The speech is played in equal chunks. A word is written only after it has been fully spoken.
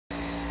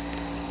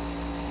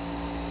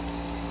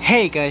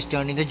Hey guys,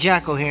 Johnny the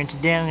Jackal here, and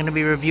today I'm going to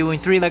be reviewing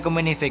 3 LEGO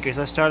minifigures.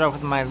 Let's start off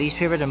with my least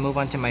favorite and move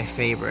on to my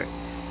favorite.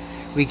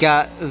 We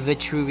got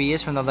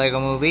Vitruvius from the LEGO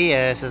movie.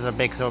 This is a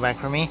big throwback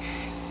for me.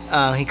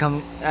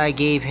 I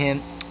gave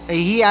him,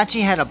 he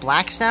actually had a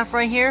black staff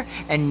right here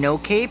and no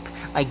cape.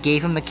 I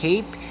gave him the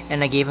cape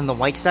and I gave him the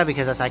white staff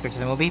because that's accurate to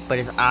the movie, but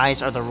his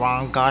eyes are the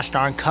wrong gosh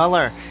darn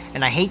color,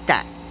 and I hate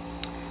that.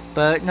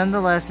 But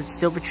nonetheless, it's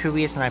still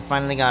Vitruvius, and I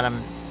finally got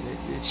him.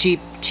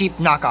 Cheap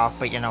knockoff,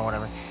 but you know,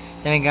 whatever.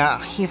 Then we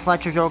got Heath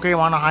Ledger Joker. You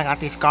wanna know how I got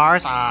these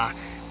scars? My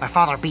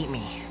father beat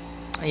me.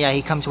 Yeah,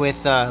 he comes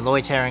with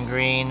Lloyd's hair in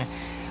green,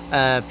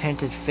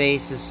 painted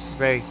face. This is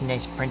very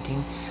nice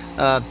printing.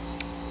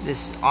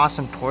 This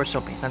awesome torso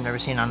piece I've never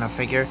seen on a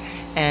figure,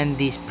 and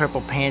these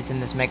purple pants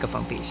and this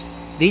megaphone piece.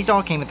 These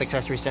all came with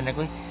accessories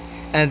technically.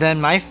 And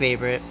then my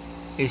favorite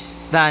is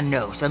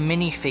Thanos, a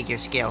minifigure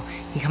scale.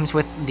 He comes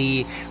with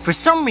for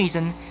some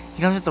reason,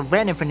 he comes with the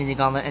red Infinity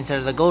Gauntlet instead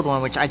of the gold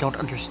one, which I don't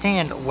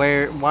understand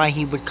why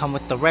he would come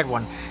with the red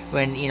one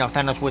when, you know,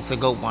 Thanos was the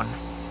gold one.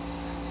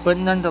 But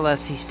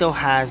nonetheless, he still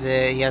has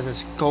it. He has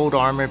this gold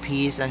armor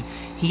piece, and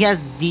he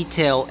has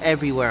detail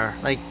everywhere.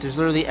 Like, there's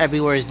literally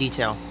everywhere is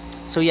detail.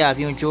 So yeah, if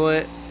you enjoy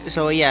it,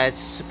 so yeah,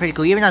 it's pretty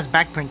cool. He even has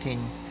back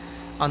printing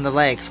on the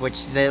legs,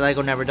 which the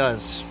LEGO never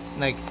does.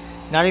 Like,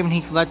 not even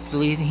Heath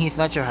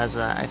Ledger has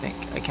that, I think.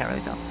 I can't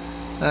really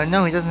tell.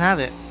 No, he doesn't have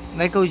it.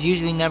 LEGOs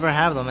usually never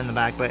have them in the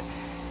back, but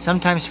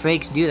sometimes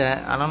fakes do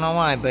that. I don't know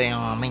why, but you know,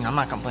 I mean, I'm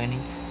not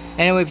complaining.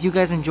 Anyway, if you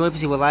guys enjoyed,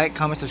 please leave a like,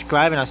 comment,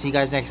 subscribe, and I'll see you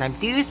guys next time.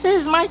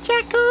 Deuces, my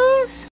jackals!